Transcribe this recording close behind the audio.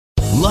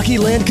Lucky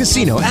Land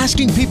Casino,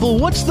 asking people,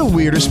 what's the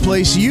weirdest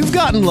place you've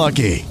gotten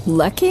lucky?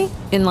 Lucky?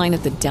 In line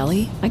at the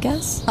deli, I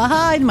guess?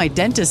 Aha, in my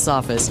dentist's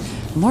office.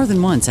 More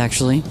than once,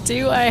 actually.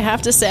 Do I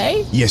have to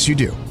say? Yes, you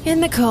do. In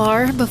the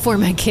car before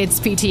my kids'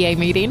 PTA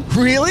meeting.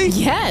 Really?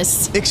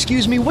 Yes.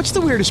 Excuse me, what's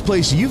the weirdest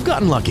place you've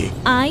gotten lucky?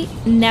 I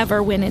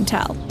never win and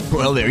tell.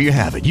 Well, there you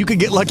have it. You can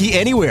get lucky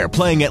anywhere,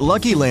 playing at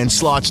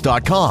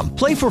LuckyLandSlots.com.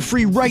 Play for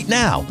free right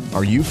now.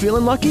 Are you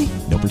feeling lucky?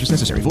 No purchase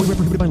necessary. Void where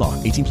prohibited by law.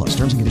 18 plus.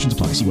 Terms and conditions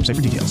apply. See website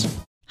for details.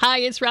 Hi,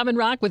 it's Robin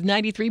Rock with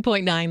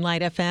 93.9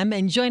 Light FM,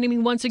 and joining me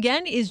once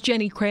again is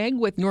Jenny Craig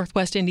with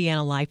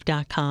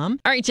NorthwestIndianaLife.com.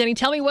 All right, Jenny,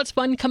 tell me what's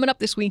fun coming up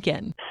this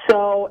weekend.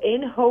 So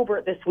in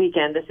Hobart this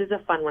weekend, this is a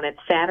fun one. It's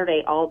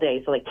Saturday all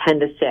day, so like 10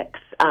 to 6.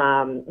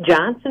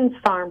 Johnson's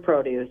Farm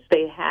Produce,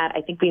 they had,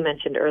 I think we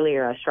mentioned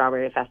earlier, a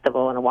strawberry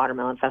festival and a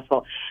watermelon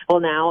festival. Well,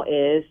 now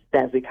is,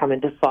 as we come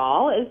into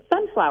fall, is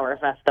Sunflower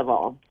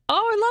Festival. Oh,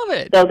 I love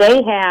it. So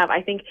they have,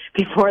 I think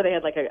before they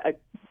had like a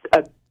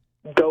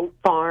goat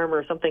farm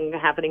or something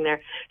happening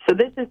there. So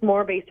this is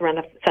more based around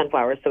the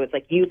sunflowers. So it's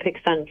like you pick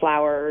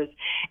sunflowers,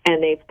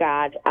 and they've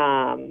got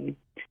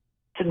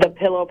the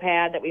pillow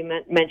pad that we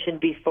mentioned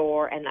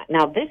before. And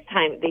now this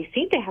time they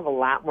seem to have a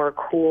lot more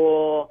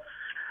cool,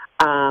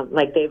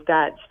 like they've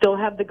got, still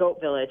have the goat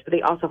village, but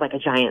they also have like a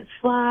giant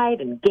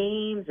slide and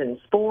games and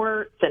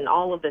sports and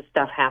all of this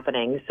stuff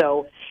happening.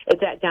 So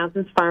it's at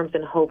Johnson's Farms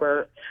in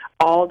Hobart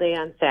all day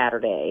on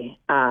Saturday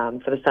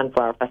for the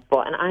Sunflower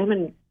Festival. And I'm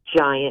a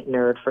giant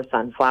nerd for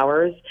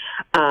sunflowers.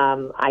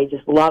 I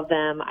just love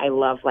them. I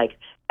love like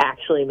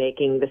actually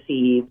making the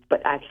seeds, but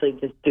actually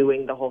just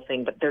doing the whole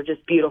thing. But they're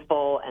just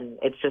beautiful, and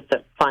it's just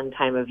a fun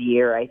time of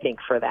year, I think,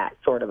 for that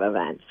sort of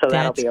event. So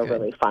that'll be a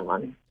really fun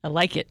one. I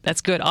like it.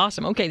 That's good.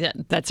 Awesome. Okay,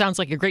 that sounds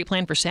like a great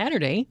plan for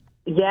Saturday.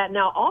 Yeah,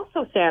 now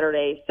also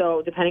Saturday,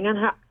 so depending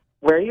on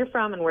where you're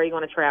from and where you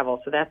want to travel,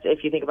 so that's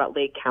if you think about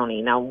Lake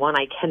County. Now, one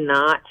I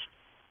cannot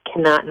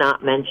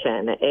not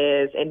mention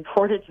is in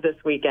Portage this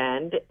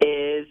weekend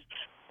is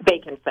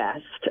Bacon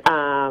Fest.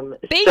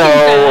 Bacon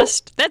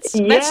Fest? That's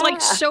like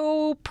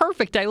so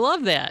perfect. I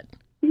love that.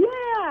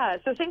 Yeah,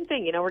 so same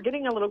thing. You know, we're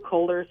getting a little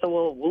colder, so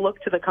we'll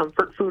look to the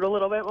comfort food a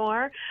little bit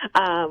more.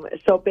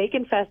 So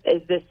Bacon Fest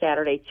is this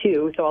Saturday,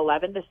 too, so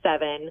 11 to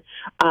 7.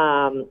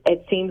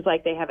 It seems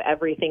like they have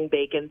everything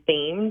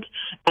bacon-themed,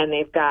 and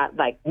they've got,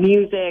 like,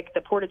 music.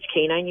 The Portage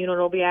Canine Unit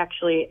will be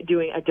actually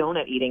doing a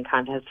donut eating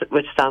contest,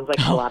 which sounds like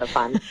a lot of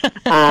fun.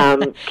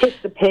 Kiss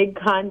the Pig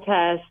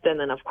contest, and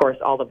then, of course,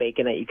 all the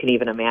bacon that you can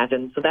even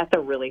imagine. So that's a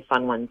really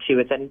fun one, too.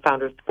 It's in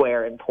Founders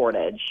Square in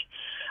Portage.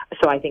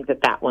 So I think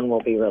that one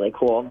will be really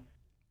cool.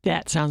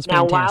 That sounds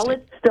fantastic. Now, while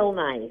it's still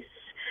nice,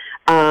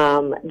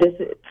 this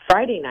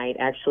Friday night,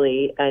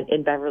 actually,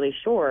 in Beverly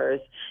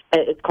Shores,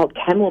 it's called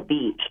Kemmel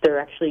Beach.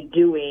 They're actually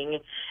doing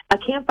a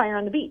campfire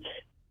on the beach.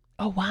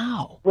 Oh,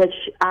 wow. Which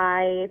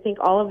I think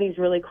all of these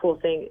really cool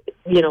things,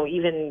 you know,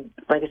 even,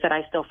 like I said,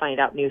 I still find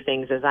out new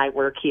things as I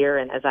work here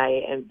and as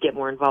I get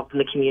more involved in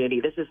the community.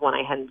 This is one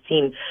I hadn't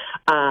seen.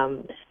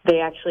 They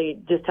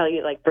actually just tell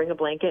you, like, bring a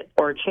blanket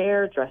or a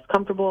chair, dress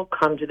comfortable,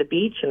 come to the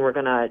beach, and we're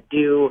going to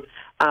do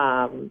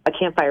a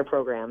campfire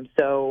program.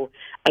 So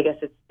I guess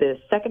it's the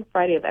second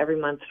Friday of every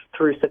month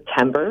through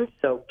September.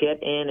 So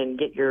get in and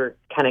get your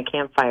kind of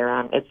campfire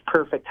on. It's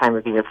perfect time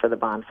of year for the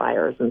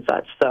bonfires and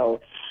such. So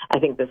I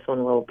think this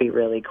one will be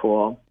really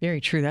cool. Very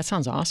true. That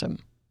sounds awesome.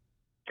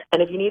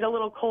 And if you need a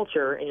little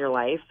culture in your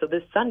life, so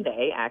this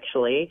Sunday,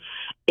 actually,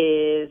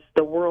 is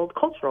the World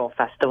Cultural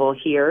Festival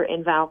here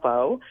in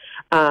Valpo,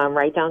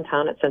 right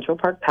downtown at Central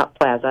Park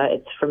Plaza.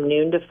 It's from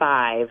noon to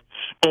 5.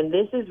 And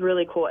this is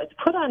really cool. It's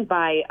put on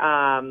by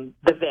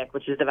the VIC,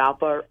 which is the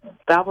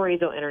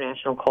Valparaiso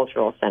International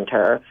Cultural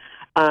Center.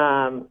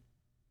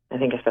 I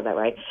think I said that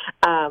right.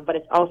 But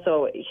it's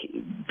also,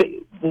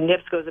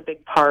 NIPSCO is a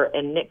big part,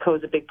 and NITCO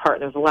is a big part.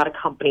 There's a lot of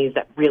companies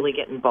that really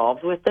get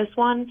involved with this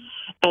one.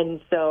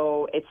 And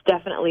so it's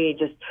definitely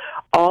just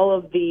all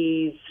of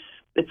these,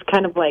 it's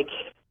kind of like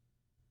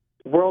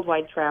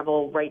worldwide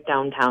travel right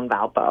downtown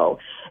Valpo.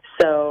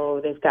 So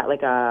they've got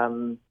like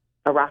a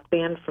rock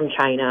band from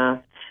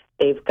China.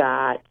 They've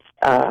got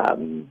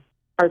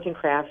arts and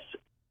crafts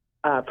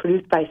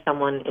produced by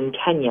someone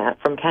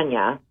from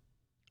Kenya.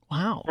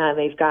 Wow.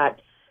 They've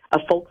got a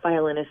folk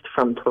violinist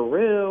from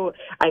Peru.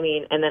 I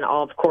mean, and then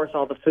of course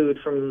all the food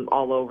from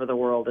all over the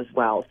world as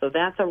well. So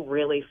that's a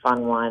really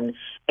fun one.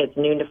 It's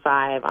noon to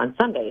 5 on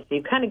Sunday. So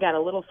you've kind of got a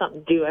little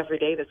something to do every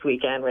day this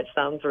weekend, which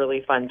sounds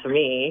really fun to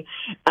me.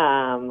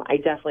 I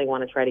definitely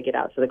want to try to get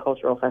out to the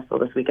Cultural Festival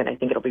this weekend. I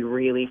think it'll be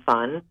really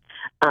fun.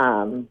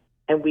 And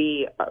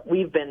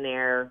we've been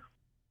there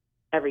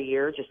every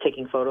year just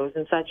taking photos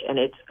and such, and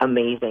it's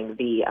amazing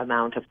the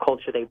amount of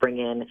culture they bring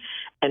in,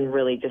 and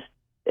really just,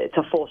 it's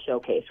a full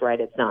showcase, right?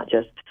 It's not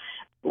just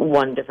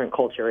one different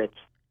culture. It's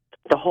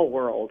the whole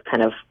world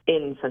kind of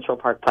in Central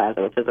Park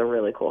Plaza, which is a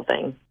really cool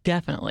thing.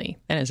 Definitely.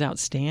 That is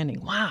outstanding.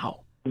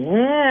 Wow.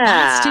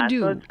 Yeah. Lots to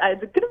do. So it's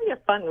going to be a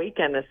fun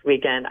weekend this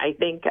weekend. I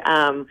think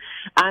I'm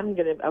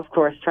going to, of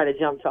course, try to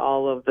jump to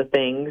all of the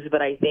things,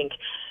 but I think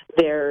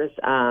there's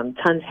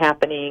tons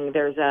happening.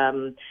 There's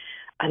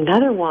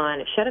another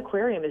one, Shed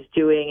Aquarium is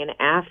doing an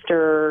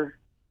after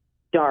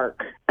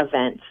dark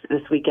event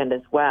this weekend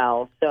as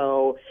well.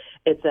 So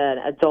it's an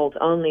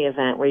adult-only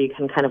event where you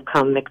can kind of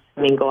come, mix,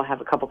 mingle,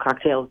 have a couple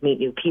cocktails, meet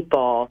new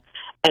people,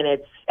 and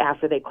it's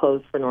after they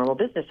close for normal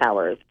business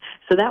hours.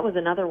 So that was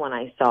another one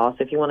I saw. So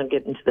if you want to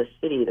get into the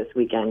city this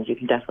weekend, you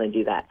can definitely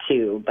do that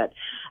too. But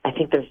I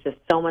think there's just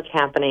so much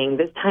happening.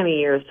 This time of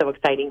year is so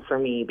exciting for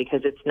me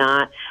because it's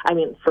not,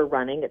 for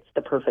running, it's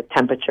the perfect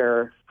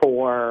temperature.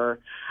 For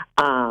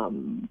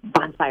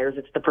bonfires,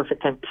 it's the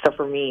perfect temperature. So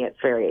for me, it's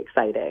very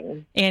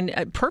exciting.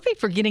 And perfect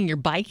for getting your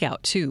bike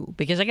out too,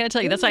 because I got to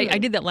tell you, I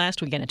did that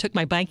last weekend. I took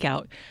my bike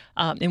out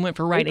and went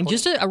for a ride. And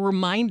just a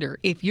reminder,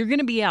 if you're going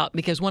to be out,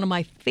 because one of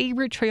my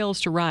favorite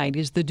trails to ride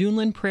is the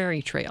Duneland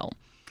Prairie Trail.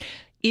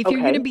 If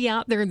you're going to be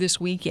out there this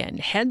weekend,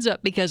 heads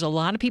up, because a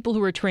lot of people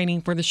who are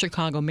training for the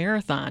Chicago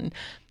Marathon,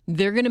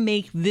 they're going to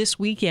make this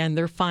weekend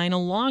their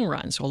final long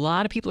run. So a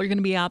lot of people are going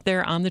to be out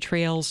there on the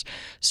trails.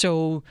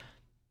 So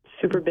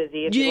super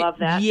busy. If you love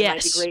that, it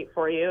might be great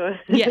for you.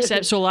 Yes,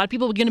 so a lot of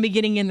people are going to be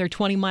getting in their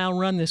 20-mile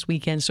run this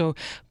weekend. So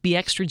be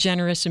extra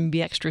generous and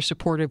be extra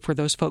supportive for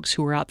those folks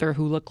who are out there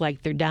who look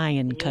like they're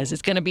dying because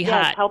it's going to be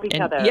hot. Help each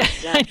other. Yeah,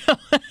 yes. I know.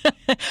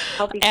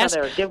 Help each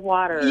other. Give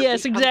water.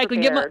 Yes, exactly.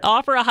 Prepared.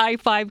 Offer a high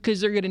five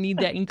because they're going to need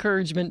that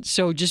encouragement.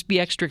 So just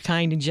be extra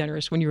kind and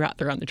generous when you're out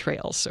there on the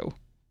trails. So.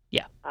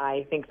 Yeah,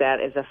 I think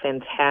that is a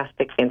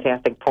fantastic,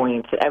 fantastic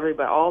point.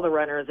 Everybody, all the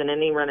runners and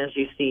any runners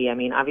you see,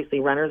 obviously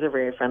runners are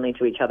very friendly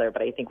to each other,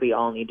 but I think we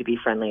all need to be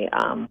friendly.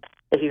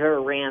 If you've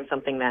ever ran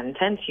something that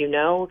intense, you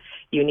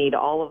need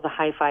all of the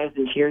high fives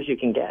and cheers you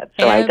can get.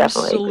 So I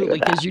definitely agree with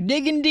that. Because you're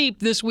digging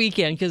deep this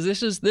weekend because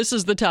this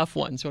is the tough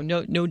one. So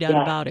no doubt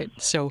about it.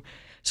 So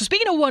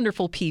speaking of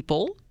wonderful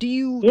people, do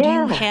you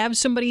have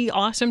somebody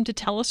awesome to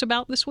tell us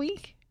about this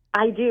week?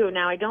 I do.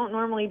 Now, I don't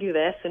normally do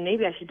this, and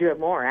maybe I should do it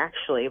more,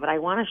 actually, but I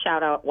want to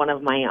shout out one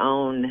of my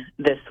own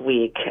this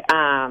week.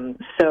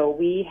 So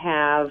we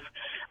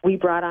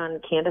brought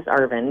on Candace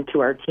Arvin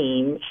to our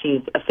team.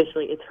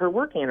 It's her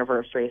work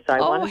anniversary, so I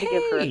wanted to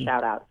give her a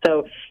shout out.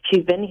 So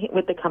she's been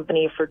with the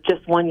company for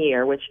just 1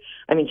 year, which,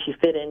 she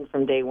fit in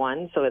from day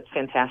one, so it's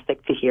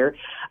fantastic to hear.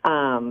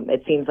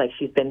 It seems like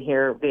she's been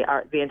here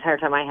the entire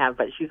time I have,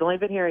 but she's only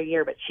been here a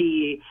year, but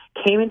she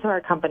came into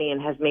our company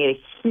and has made a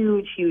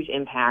huge, huge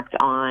impact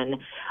on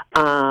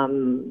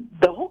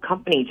the whole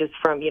company, just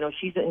from,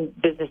 she's in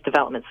business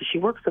development, so she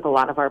works with a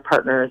lot of our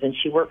partners, and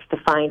she works to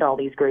find all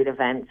these great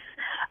events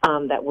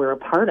that we're a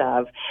part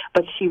of,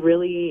 but she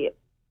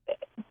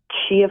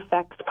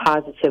affects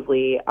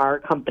positively our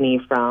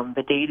company from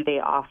the day-to-day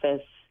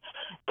office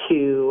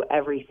to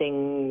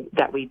everything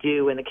that we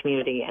do in the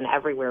community and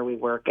everywhere we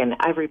work and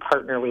every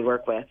partner we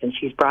work with. And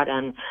she's brought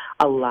in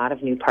a lot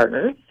of new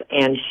partners,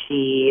 and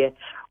she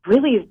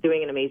really is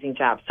doing an amazing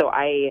job. So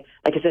like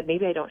I said,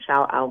 maybe I don't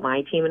shout out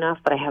my team enough,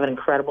 but I have an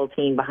incredible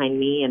team behind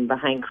me and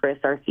behind Chris,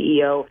 our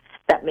CEO,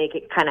 that make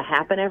it kind of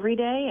happen every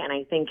day. And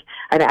I think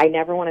I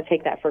never want to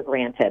take that for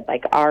granted.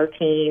 Like, our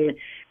team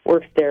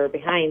works their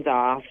behinds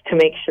off to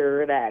make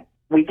sure that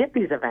we get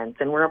these events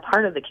and we're a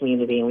part of the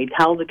community and we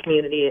tell the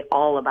community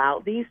all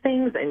about these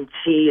things. And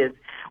she is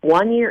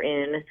 1 year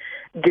in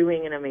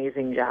doing an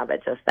amazing job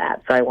at just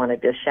that. So I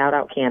wanted to shout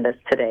out Candace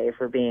today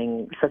for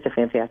being such a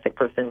fantastic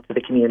person to the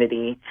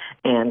community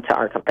and to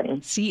our company.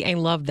 See, I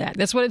love that.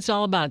 That's what it's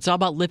all about. It's all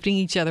about lifting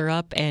each other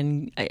up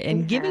and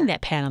giving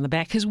that pat on the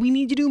back, because we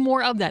need to do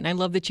more of that. And I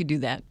love that you do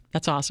that.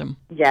 That's awesome.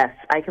 Yes,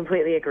 I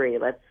completely agree.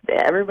 Let's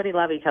everybody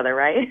love each other,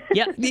 right?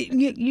 Yeah,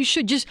 you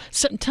should just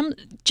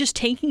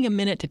taking a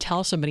minute to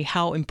tell somebody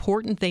how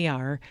important they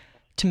are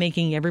to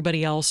making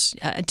everybody else,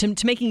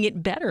 to making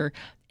it better.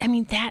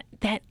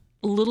 That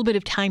little bit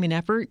of time and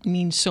effort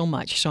means so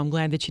much. So I'm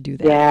glad that you do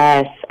that.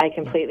 Yes, I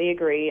completely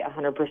agree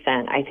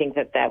 100%. I think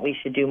that we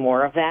should do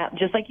more of that.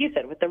 Just like you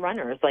said with the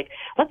runners, like,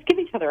 let's give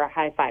each other a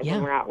high five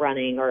when we're out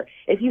running, or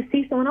if you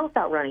see someone else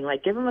out running,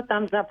 like, give them a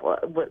thumbs up.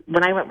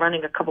 When I went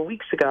running a couple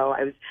weeks ago,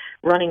 I was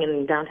running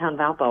in downtown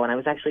Valpo, and I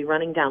was actually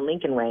running down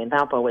Lincoln Way in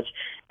Valpo, which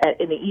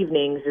in the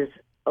evenings is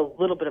a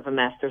little bit of a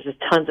mess. There's just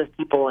tons of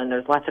people and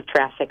there's lots of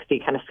traffic, so you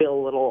kind of feel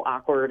a little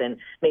awkward and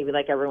maybe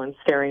like everyone's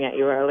staring at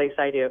you, or at least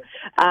I do.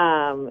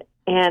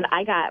 And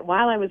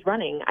while I was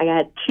running, I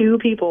had two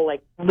people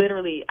like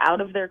literally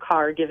out of their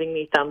car giving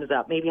me thumbs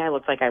up. Maybe I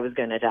looked like I was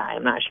going to die.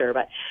 I'm not sure,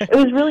 but it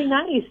was really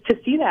nice to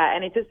see that.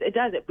 And it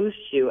boosts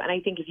you. And I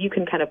think if you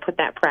can kind of put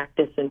that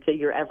practice into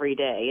your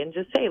everyday and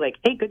just say like,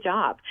 hey, good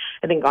job.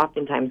 I think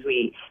oftentimes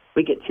we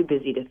get too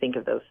busy to think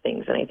of those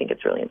things. And I think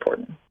it's really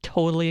important.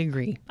 Totally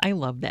agree. I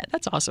love that.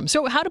 That's awesome.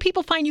 So how do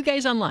people find you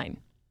guys online?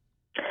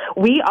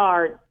 We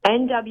are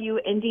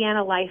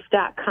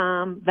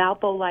nwindianalife.com,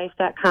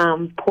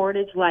 valpolife.com,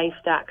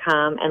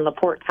 portagelife.com, and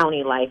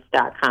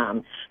laportecountylife.com.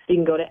 So you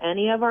can go to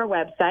any of our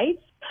websites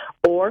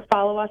or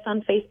follow us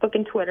on Facebook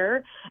and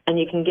Twitter, and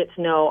you can get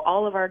to know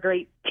all of our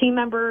great team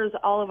members,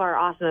 all of our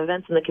awesome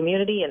events in the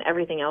community, and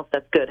everything else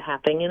that's good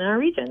happening in our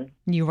region.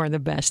 You are the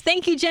best.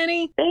 Thank you,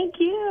 Jenny. Thank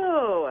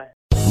you.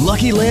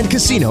 Lucky Land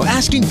Casino,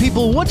 asking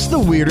people, what's the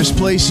weirdest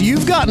place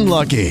you've gotten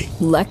lucky?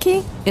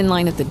 Lucky? In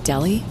line at the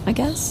deli, I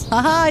guess?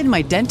 Aha, in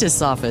my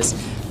dentist's office.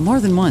 More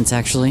than once,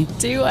 actually.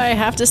 Do I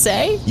have to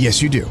say?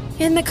 Yes, you do.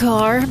 In the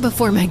car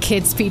before my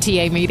kids'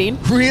 PTA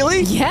meeting.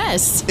 Really?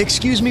 Yes.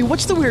 Excuse me,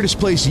 what's the weirdest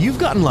place you've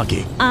gotten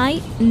lucky?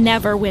 I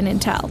never win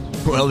and tell.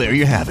 Well, there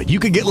you have it. You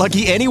can get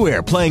lucky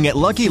anywhere, playing at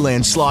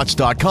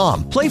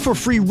LuckyLandSlots.com. Play for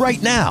free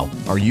right now.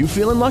 Are you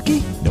feeling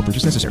lucky? No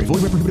purchase necessary.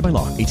 Void where prohibited by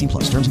law. 18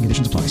 plus. Terms and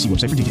conditions apply. See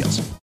website for details.